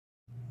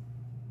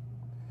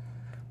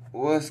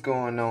What's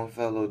going on,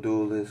 fellow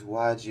duelists?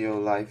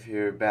 Y.G.O-LYFE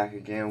here, back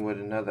again with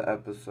another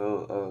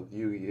episode of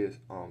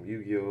Yu-Gi-Oh!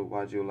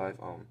 Y.G.O-LYFE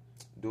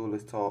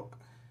DUELIST Talk.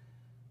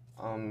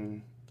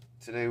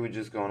 Today we're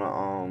just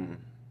gonna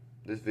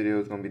this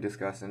video is gonna be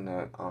discussing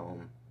the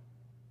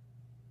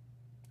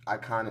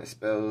iconic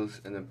spells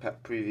in the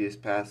previous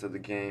past of the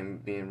game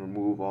being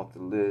removed off the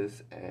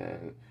list,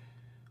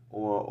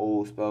 or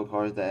old spell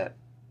cards that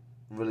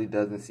really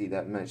doesn't see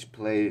that much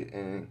play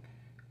in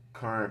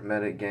current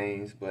meta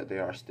games, but they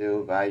are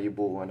still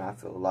valuable, and I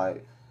feel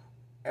like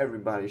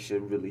everybody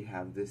should really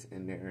have this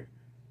in their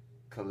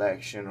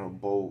collection or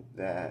boat,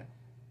 that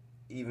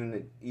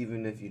even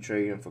if you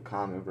trade them for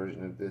common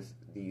version of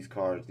these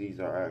cards, these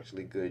are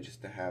actually good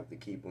just to have to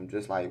keep them.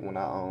 Just like when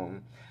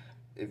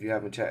if you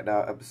haven't checked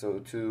out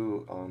episode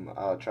 2,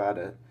 I'll try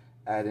to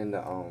add in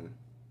the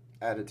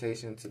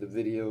adaptation to the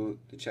video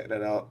to check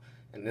that out,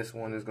 and this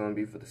one is going to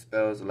be for the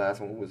spells. The last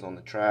one was on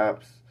the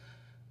traps,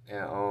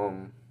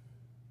 and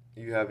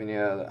if you have any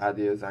other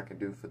ideas I can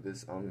do for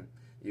this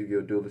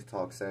Yu-Gi-Oh! Duelist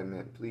Talk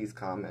segment, please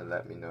comment,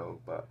 let me know.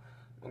 But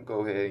I'm going to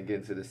go ahead and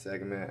get into this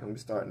segment. I'm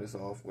starting this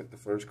off with the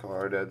first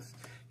card that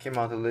came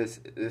out the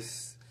list.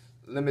 It's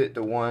limited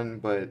to 1,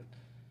 but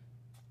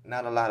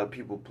not a lot of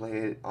people play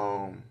it.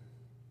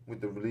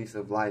 With the release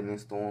of Lightning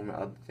Storm and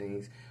other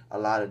things, a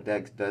lot of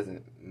decks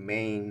doesn't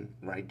main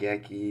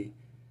Raigeki.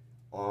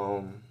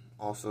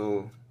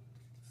 Also,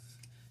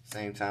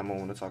 same time I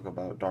want to talk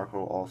about Dark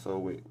Hole also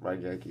with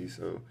Raigeki.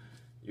 So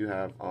you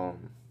have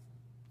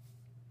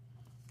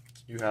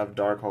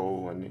Dark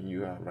Hole, and then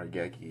you have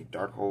Raigeki.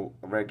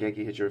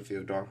 Raigeki hits your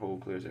field, Dark Hole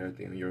clears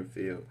everything on your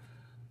field.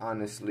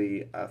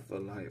 Honestly, I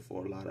feel like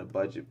for a lot of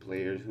budget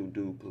players who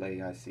do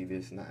play, I see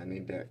this not in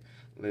their deck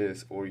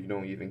list, or you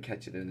don't even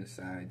catch it in the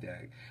side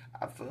deck.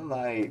 I feel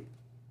like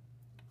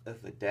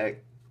if a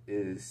deck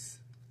is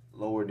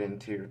lower than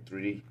tier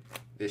 3,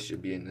 this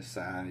should be in the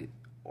side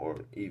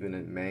or even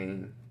in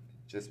main,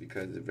 just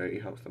because it very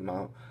helps them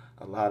out.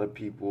 A lot of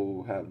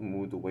people have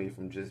moved away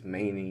from just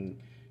maining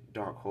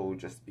Dark Hole,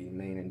 just to be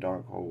maining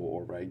Dark Hole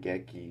or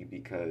Raigeki,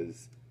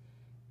 because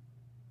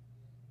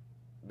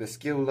the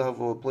skill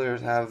level of players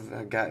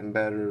have gotten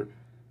better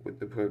with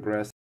the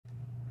progression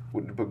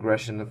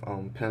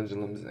of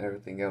pendulums and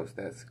everything else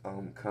that's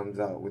comes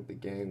out with the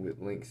game,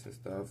 with links and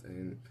stuff,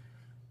 and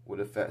with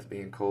effects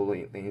being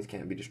collated, things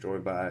can't be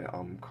destroyed by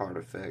card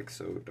effects.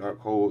 So Dark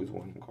Hole is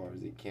one of the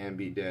cards that can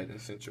be dead and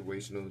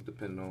situational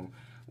depending on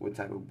what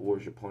type of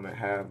boards your opponent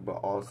have, but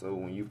also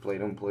when you play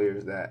them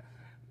players that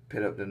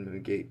pit up them to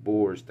negate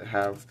boards, to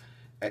have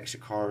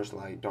extra cards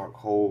like Dark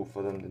Hole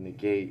for them to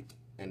negate,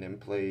 and then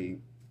play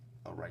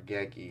a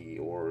Raigeki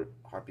or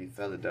Harpy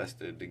Feather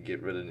Duster to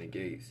get rid of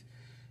negates,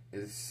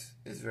 it's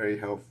very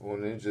helpful.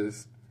 And it's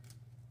just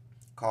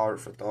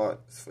card for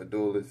thoughts for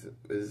duelists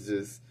is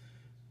just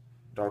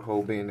Dark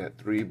Hole being at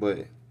 3,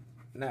 but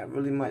not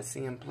really much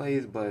seeing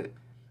plays. But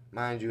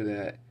mind you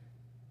that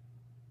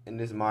in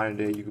this modern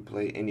day, you can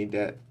play any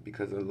deck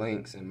because of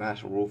links, and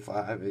Master Rule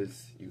 5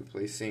 is you can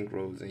play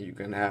synchros, and you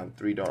can have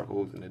 3 Dark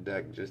Holes in the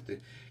deck just to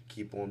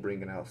keep on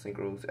bringing out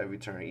synchros every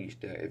turn each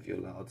deck. If you're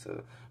allowed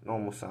to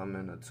normal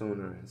summon a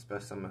tuner and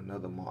special summon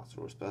another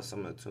monster, or special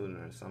summon a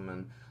tuner and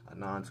summon a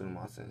non-tuner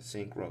monster and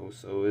synchro.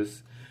 So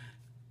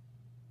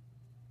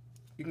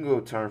you can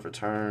go turn for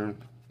turn,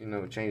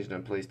 changing the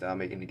play style,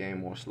 making the game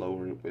more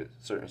slower with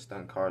certain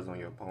stun cards on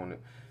your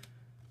opponent.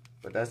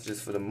 But that's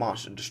just for the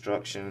monster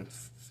destruction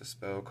for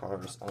spell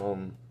cards.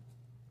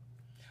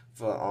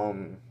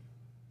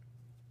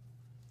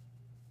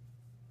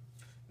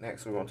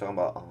 Next we're gonna talk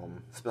about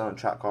spell and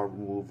trap card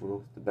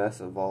removal, the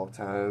best of all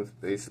times.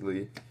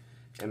 Basically,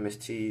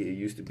 MST, it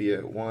used to be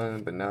at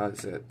 1, but now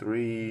it's at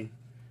 3.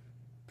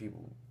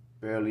 People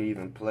barely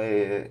even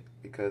play it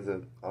because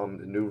of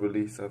the new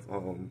release of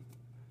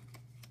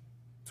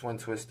Twin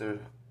Twister.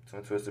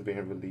 Twin Twister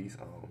being released.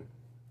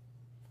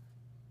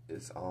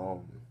 It's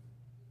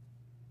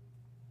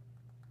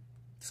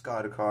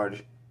discard a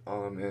card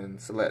and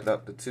select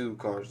up to 2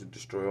 cards to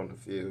destroy on the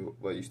field,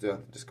 but you still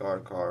have to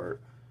discard a card.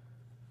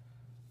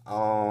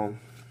 I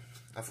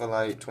feel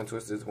like Twin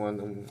Twister is one of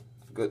them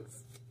good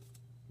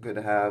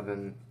to have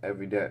in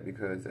every deck,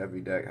 because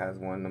every deck has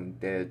one of them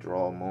dead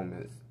draw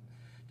moments.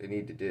 They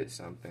need to did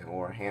something,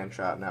 or a hand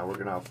trap not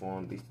working out for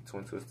them. These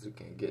Twin Twisters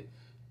can get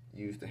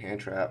used the hand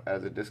trap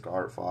as a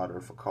discard fodder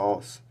for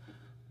cost.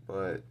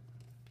 But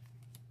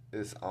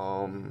it's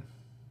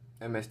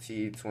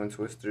MST, Twin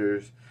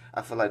Twisters,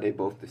 I feel like they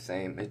both the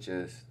same. It's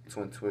just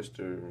Twin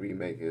Twister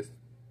remake is,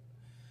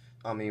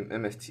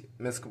 MST,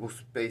 Mystical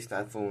Space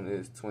Typhoon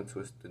is Twin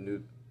Twister,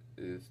 new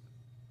is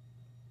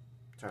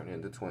turning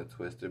into Twin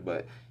Twister,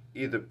 but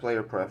either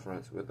player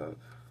preference with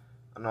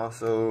and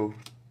also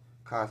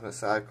Cosmic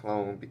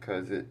Cyclone,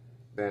 because it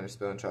banishes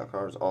spell and trap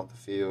cards off the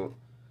field.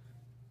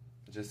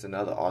 Just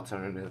another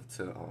alternative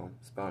to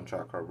spell and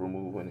trap card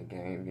removal in the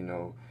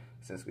game,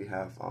 since we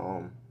have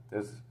I'm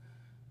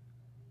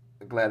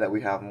glad that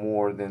we have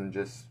more than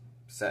just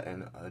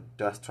setting a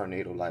dust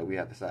tornado. Like we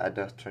have to set a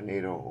dust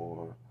tornado,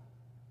 or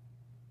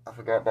I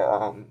forgot that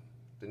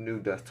the new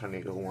Dust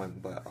Tornado one,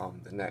 but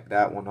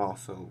that one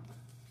also.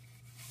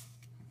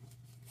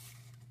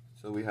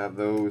 So we have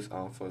those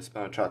for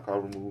spelling trap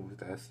card removal.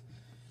 That's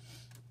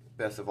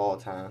best of all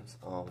times.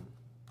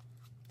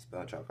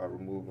 Spelling trap card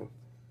removal.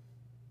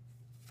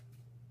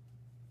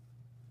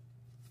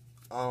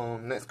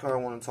 Next card I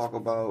want to talk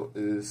about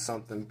is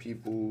something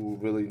people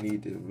really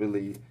need to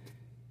really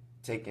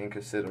take in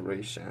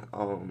consideration.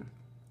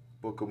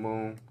 Book of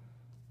Moon.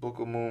 Book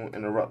of Moon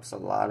interrupts a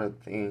lot of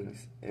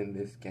things in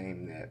this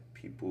game that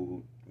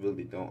people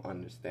really don't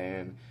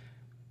understand.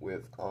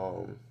 With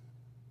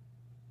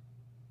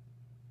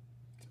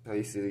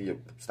basically you're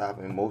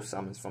stopping most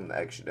summons from the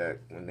extra deck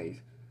when they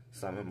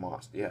summon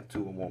monsters. You have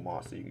 2 or more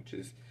monsters. You can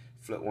just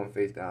flip one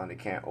face down. They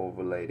can't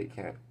overlay. They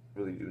can't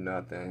really do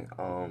nothing.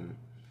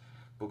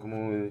 Book of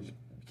Moon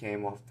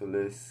came off the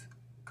list,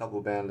 a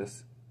couple ban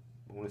lists.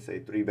 I want to say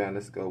 3 ban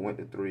lists ago. Went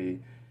to 3,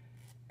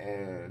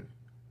 and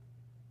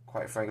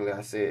quite frankly,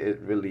 I say it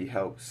really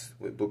helps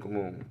with Book of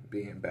Moon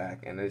being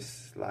back. And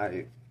it's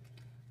like,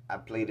 I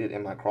played it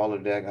in my crawler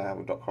deck. I have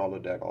a crawler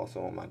deck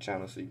also on my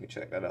channel, so you can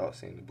check that out,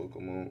 seeing the Book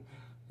of Moon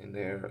in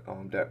their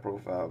deck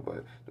profile.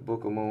 But the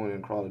Book of Moon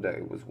and crawler deck,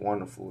 it was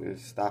wonderful.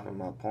 It's stopping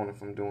my opponent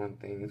from doing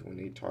things when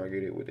they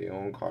target it with their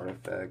own card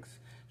effects.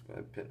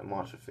 Put the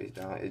monster face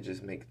down. It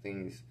just makes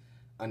things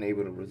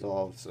unable to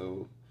resolve.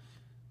 So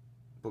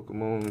Book of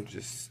Moon,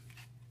 just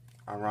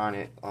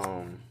ironic.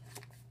 I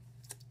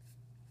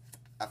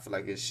feel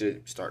like it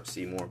should start to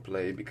see more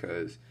play,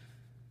 because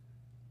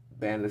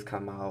ban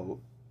come out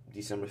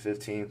December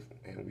 15th,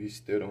 and we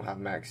still don't have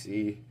Max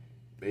C.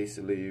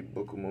 Basically,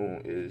 Book of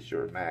Moon is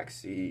your Max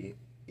C,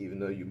 even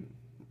though you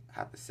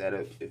have to set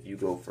up if you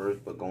go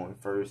first, but going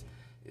first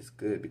is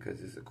good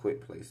because it's a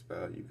quick play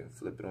spell. You can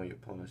flip it on your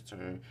opponent's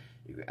turn.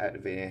 You can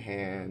activate a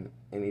hand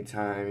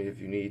anytime if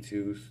you need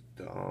to,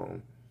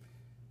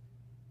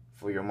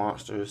 for your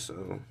monsters.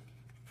 So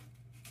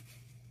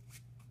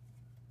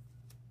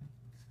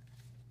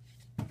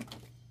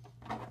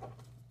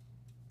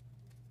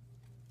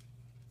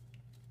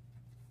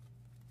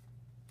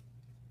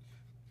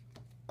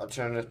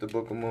alternative to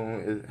Book of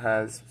Moon, it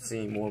has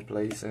seen more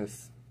play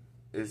since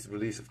its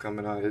release of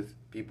coming out. It's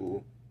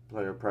people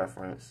player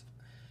preference.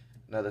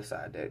 Another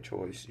side deck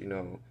choice, you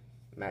know,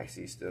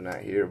 Maxi's still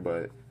not here,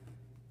 but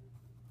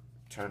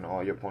turn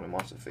all your opponent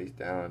monster face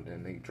down,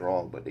 then they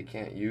draw, but they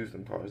can't use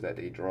them cards that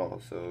they draw,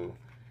 so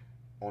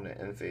on the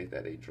end phase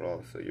that they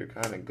draw. So you're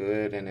kind of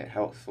good, and it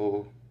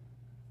helpful.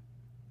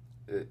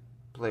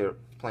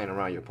 Playing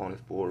around your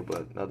opponent's board,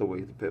 but another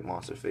way to put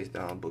monster face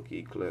down, Book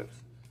Eclipse.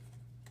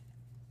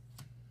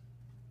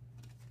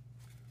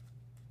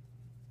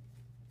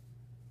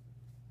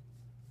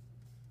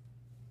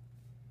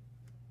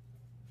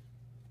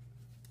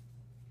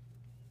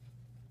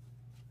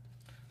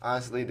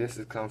 Honestly, this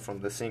has come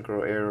from the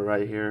Synchro era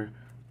right here.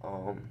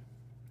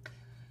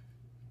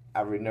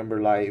 I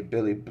remember like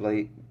Billy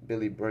Blake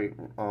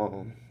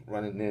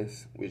running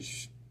this,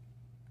 which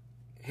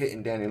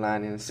hitting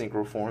Dandelion in a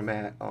Synchro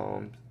format,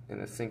 in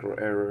a Synchro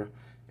era.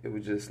 It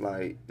was just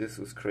like, this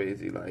was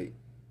crazy, like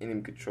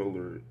enemy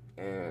controller.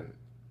 And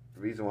the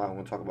reason why I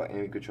want to talk about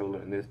enemy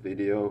controller in this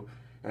video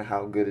and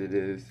how good it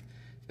is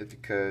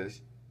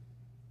because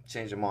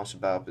change the monster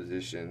battle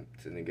position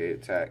to negate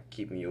attack,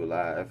 keeping you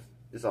alive.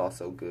 It's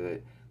also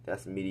good.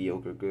 That's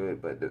mediocre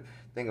good. But the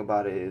thing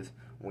about it is,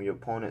 when your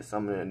opponent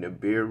summons a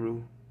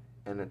Nibiru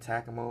in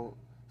attack mode,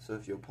 so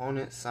if your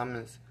opponent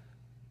summons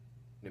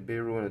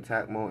Nibiru in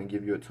attack mode and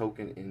give you a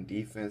token in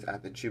defense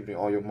after tributing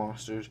all your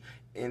monsters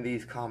in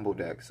these combo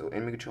decks, so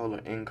enemy controller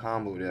in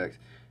combo decks,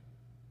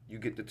 you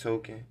get the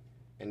token,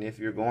 and if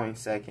you're going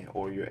second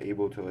or you're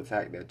able to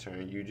attack that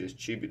turn, you just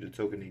tribute the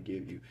token they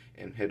give you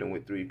and hit them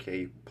with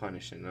 3K,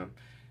 punishing them.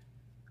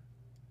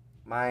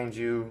 Mind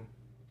you,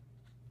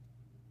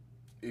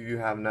 if you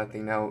have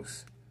nothing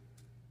else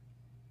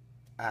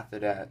after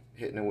that,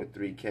 hitting them with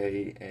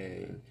 3K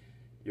and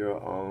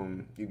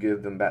you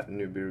give them back the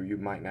Nibiru, you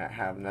might not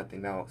have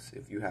nothing else.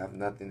 If you have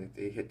nothing, if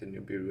they hit the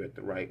Nibiru at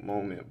the right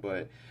moment,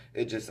 but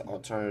it's just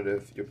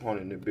alternative. Your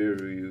opponent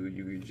Nibiru,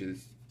 you can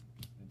just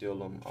deal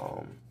them.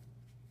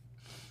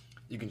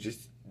 You can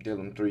just deal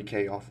them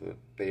 3K off of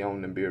their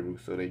own Nibiru,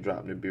 so they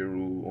drop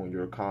Nibiru on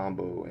your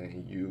combo,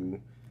 and you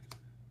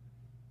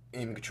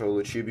enemy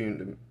controller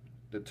tributing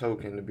the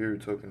token,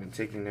 Nibiru token, and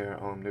taking their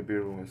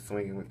Nibiru and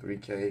swinging with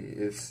 3K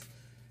is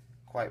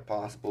quite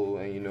possible.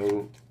 And you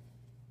know,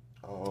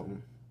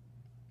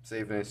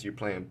 say for instance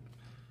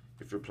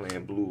if you're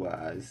playing Blue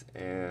Eyes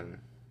and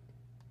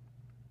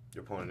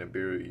your opponent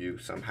Nibiru you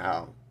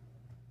somehow,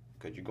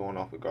 because you're going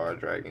off with Guard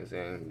Dragons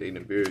and they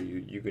Nibiru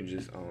you, you can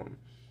just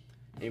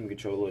enemy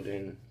controller,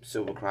 then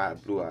Silver Cry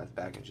Blue Eyes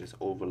back and just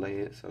overlay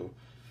it. So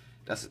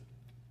that's,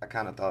 I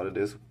kind of thought of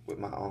this with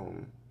my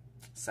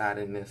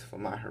sidedness for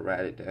my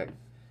Heradic deck,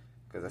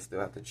 because I still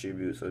have to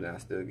tribute, so then I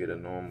still get a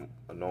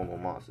normal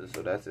monster.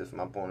 So that's if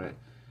my opponent,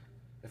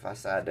 if I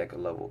side deck a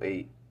level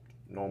 8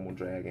 normal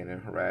dragon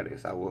and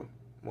Heretics, I will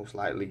most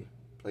likely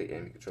play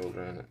enemy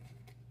controller in it.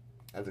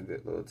 That's a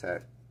good little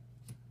attack.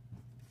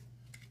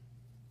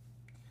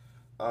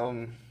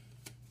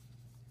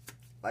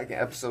 like in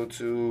episode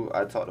 2,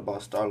 I talked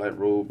about Starlight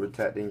Road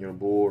protecting your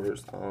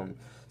boards.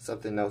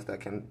 Something else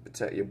that can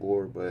protect your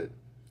board, but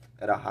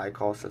at a high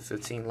cost of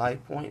 15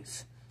 life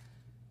points.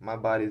 My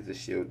Body's the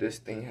Shield. This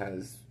thing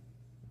has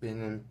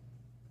been in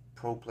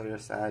pro player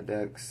side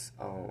decks,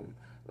 a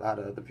lot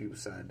of other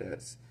people's side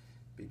decks,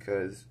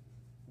 because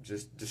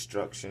just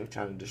destruction,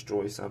 trying to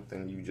destroy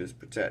something, you just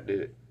protect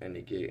it and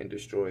negate and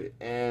destroy it.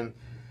 And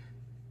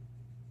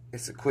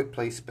it's a quick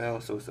play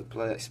spell, so it's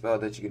a spell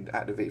that you can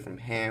activate from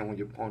hand when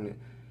your opponent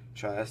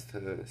tries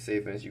to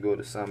save as you go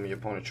to summon. Your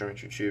opponent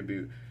turns your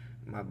tribute.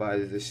 My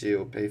Body's the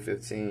Shield, pay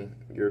 15,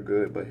 you're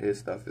good, but his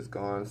stuff is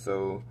gone.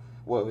 So,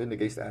 well, it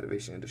negates the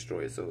activation and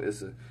destroys it. So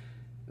it's a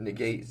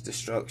negates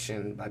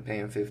destruction by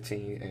paying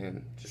 15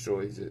 and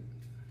destroys it.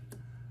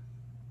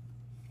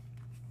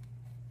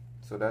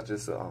 So that's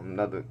just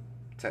another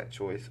tech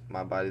choice.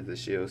 My Body's the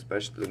Shield,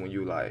 especially when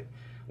you like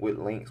with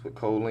links, with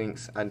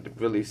co-links.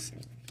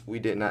 We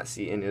did not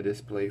see any of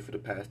this play for the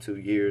past 2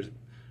 years,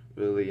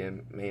 really,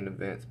 in main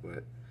events.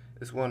 But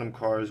it's one of them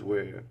cards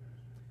where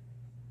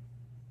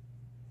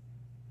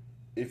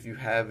if you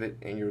have it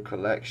in your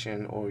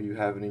collection or you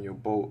have it in your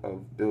boat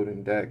of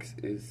building decks,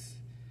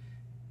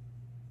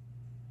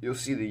 you'll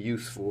see the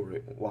use for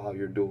it while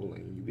you're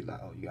dueling. You'll be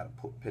like, oh, you gotta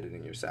put it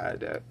in your side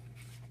deck.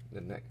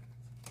 The next.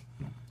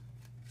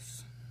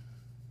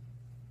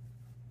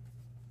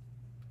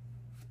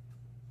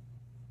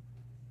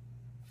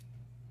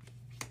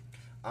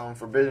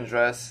 Forbidden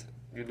Dress,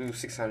 you lose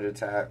 600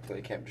 attack, but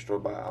it can't be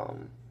destroyed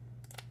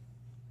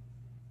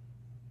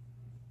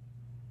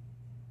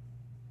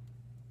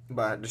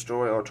by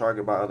destroy or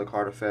target by other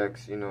card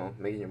effects, you know,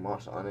 making your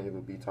monster unable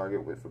to be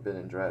targeted with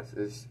Forbidden Dress.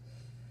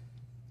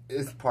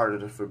 It's part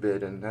of the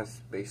Forbidden.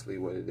 That's basically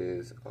what it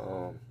is.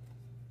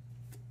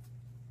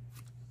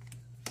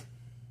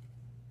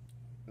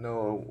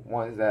 No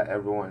ones that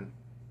everyone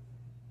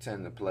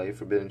tend to play.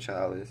 Forbidden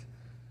Chalice,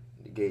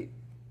 negate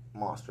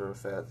monster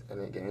effect,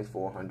 and it gains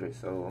 400.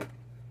 So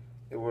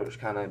it works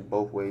kind of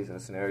both ways in the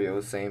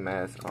scenario, same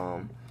as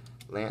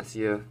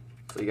Lancia.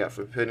 So you got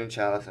Forbidden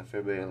Chalice and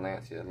Forbidden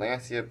Lancia.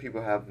 Lancia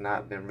people have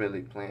not been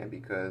really playing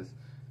because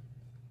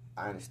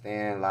I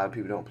understand a lot of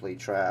people don't play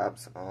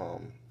traps.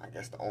 I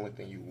guess the only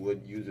thing you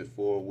would use it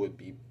for would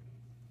be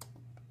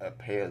a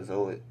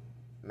Paleozoic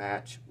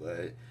match,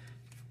 but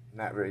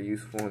not very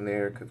useful in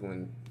there because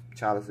when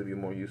Chalice would be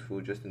more useful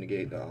just to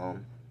negate the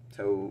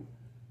Toad.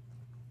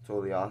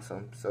 Totally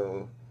awesome.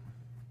 So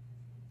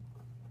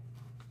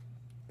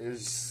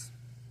it's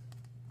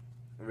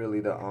really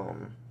the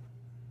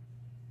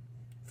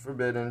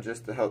Forbidden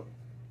just to help,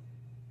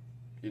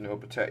 you know,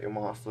 protect your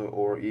monster,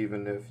 or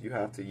even if you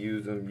have to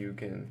use them, you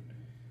can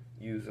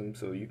use them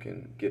so you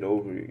can get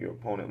over your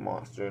opponent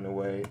monster in a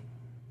way.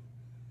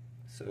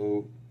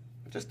 So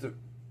just the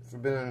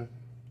forbidden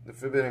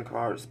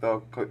cards,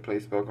 quick play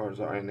spell cards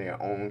are in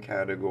their own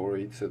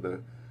category to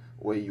the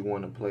way you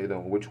want to play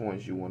them, which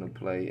ones you want to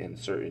play in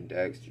certain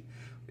decks.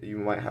 You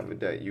might have a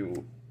deck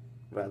you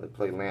rather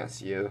play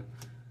Lancia,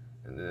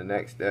 and then the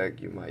next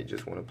deck you might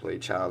just want to play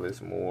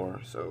Chalice more.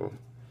 So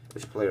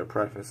it's player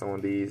preference on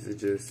these. It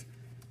just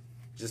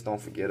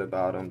don't forget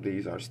about them.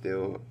 These are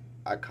still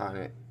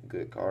iconic,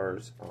 good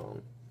cards.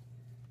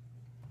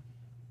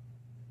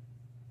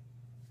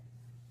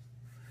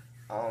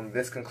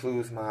 This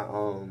concludes my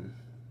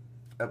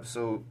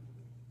episode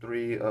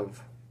 3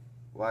 of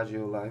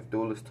Y.G.O.LYFE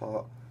Duelist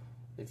Talk.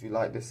 If you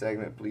like this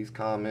segment, please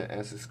comment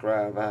and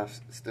subscribe. I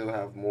still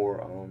have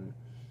more,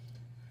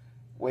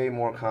 way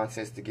more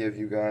content to give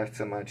you guys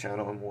to my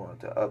channel and more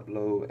to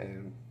upload,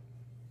 and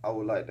I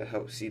would like to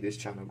help see this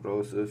channel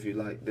grow. So if you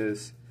like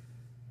this,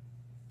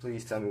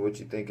 please tell me what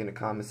you think in the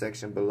comment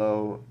section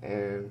below.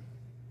 And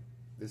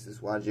this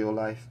is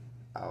Y.G.O.LYFE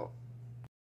out.